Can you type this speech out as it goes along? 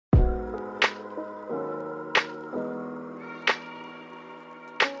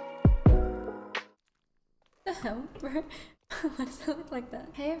hell, bro? Why does it look like that?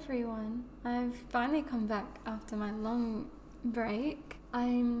 Hey everyone, I've finally come back after my long break.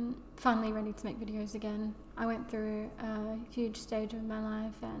 I'm finally ready to make videos again. I went through a huge stage of my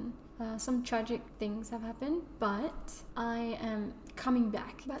life and some tragic things have happened, but I am coming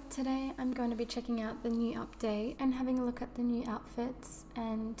back. But today I'm going to be checking out the new update and having a look at the new outfits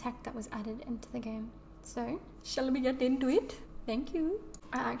and tech that was added into the game. So, shall we get into it? Thank you.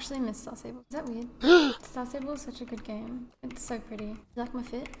 I actually miss Star Stable. Is that weird? Star Stable is such a good game. It's so pretty. You like my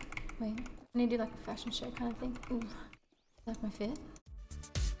fit? Wait, I need to do like a fashion show kind of thing. Ooh, you like my fit?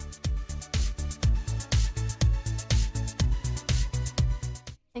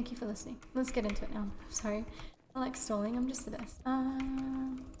 Thank you for listening. Let's get into it now. Sorry. I like stalling. I'm just the best.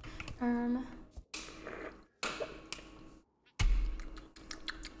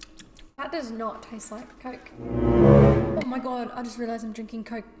 That does not taste like Coke. Oh my god, I just realized I'm drinking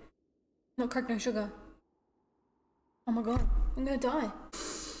Coke. Not Coke, no sugar. Oh my god, I'm gonna die.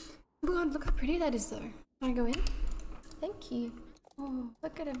 Oh my god, look how pretty that is though. Can I go in? Thank you. Oh,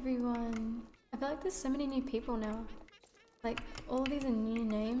 look at everyone. I feel like there's so many new people now. Like, all of these are new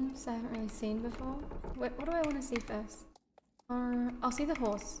names I haven't really seen before. Wait, what do I want to see first? I'll see the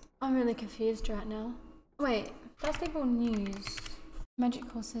horse. I'm really confused right now. Wait, that's people news. Magic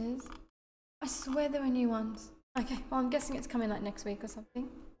horses. I swear there were new ones. Okay, well I'm guessing it's coming like next week or something.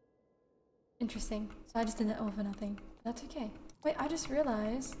 Interesting. So I just did that all for nothing. That's okay. Wait, I just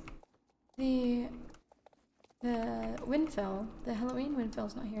realized the Windfell, the Halloween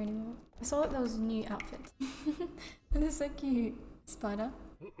Windfell's not here anymore. I saw that there was new outfits. And it's so cute. Spider.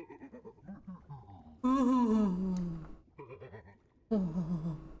 I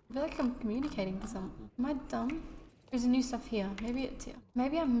feel like I'm communicating to someone. Am I dumb? There's new stuff here. Maybe it's here.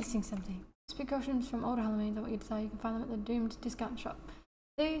 Maybe I'm missing something. Precautions from older Halloween are what you'd say. You can find them at the Doomed discount shop.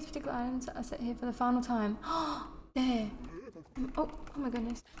 These particular items are set here for the final time. There. Oh my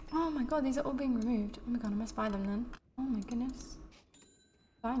goodness. Oh my god, these are all being removed. Oh my god, I must buy them then. Oh my goodness.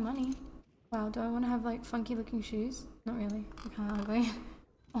 Buy money. Wow, do I want to have like funky looking shoes? Not really. They're kind of ugly.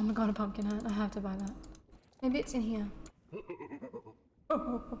 Oh my god, a pumpkin hat. I have to buy that. Maybe it's in here.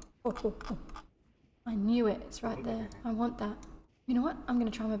 I knew it. It's right there. I want that. You know what? I'm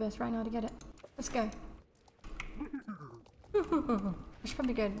gonna try my best right now to get it. Let's go. I should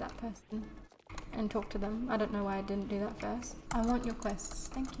probably go to that person and talk to them. I don't know why I didn't do that first. I want your quests.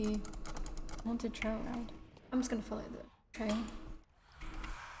 Thank you. Haunted trail ride. I'm just gonna follow the trail.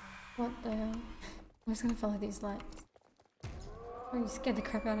 What the hell? I'm just gonna follow these lights. Oh, you scared the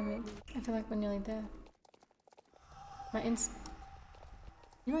crap out of me. I feel like we're nearly there.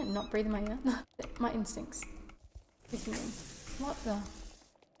 You might not breathe in my ear. My instincts. Kicking in. What the?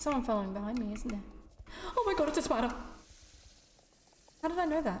 Someone following behind me, isn't there? Oh my god, it's a spider! How did I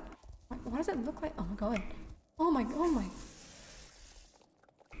know that? Like, what does it look like? Oh my god. Oh my. God,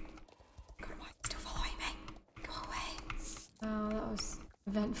 why are you still following me? Go away. Oh, that was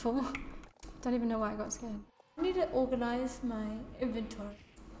eventful. Don't even know why I got scared. I need to organize my inventory.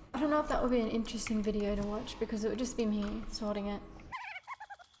 I don't know if that would be an interesting video to watch because it would just be me sorting it.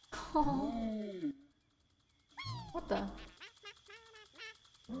 Oh. What the?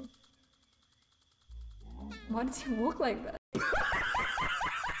 Why does he walk like that?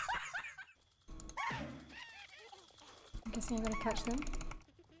 I'm guessing I gotta catch them.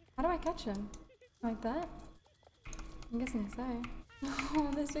 How do I catch them? Like that? I'm guessing so.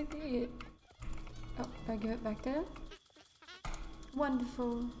 Oh, they're so cute. Oh, do I give it back to him?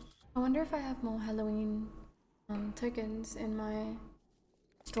 Wonderful. I wonder if I have more Halloween tokens in my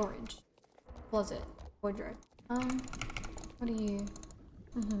storage, closet, wardrobe. What are you?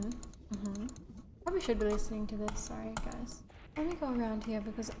 Probably should be listening to this, sorry guys. Let me go around here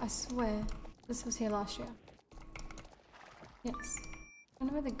because I swear this was here last year. Yes. I don't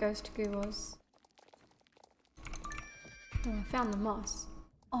know where the ghost goo was. Oh, I found the moss.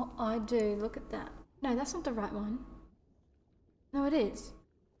 Oh, I do, look at that. No, that's not the right one. No, it is.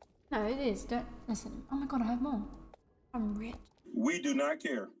 No, it is, don't listen. Oh my god, I have more. I'm rich. We do not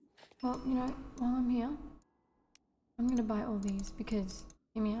care. Well, you know, while I'm here, I'm gonna buy all these because,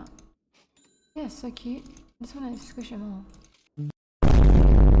 hear me out. Yeah, so cute. I just want to squish them all.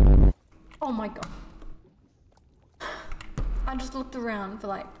 Oh my god. I just looked around for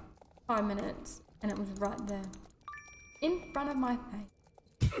like 5 minutes and it was right there. In front of my face.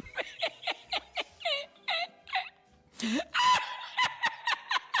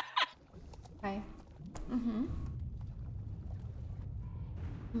 Okay. I'm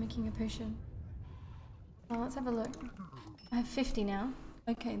making a potion. Well, let's have a look. I have 50 now.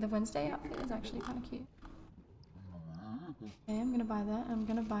 Okay, the Wednesday outfit is actually kind of cute. Okay, I'm gonna buy that. I'm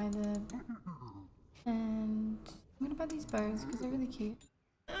gonna buy the And I'm gonna buy these bows because they're really cute.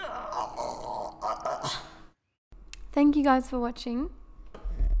 Thank you guys for watching.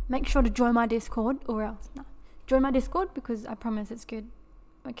 Make sure to join my Discord or else. No. Join my Discord because I promise it's good.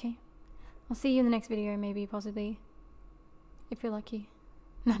 Okay. I'll see you in the next video, maybe, possibly. If you're lucky.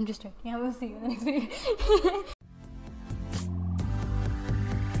 No, I'm just joking. I will see you in the next video.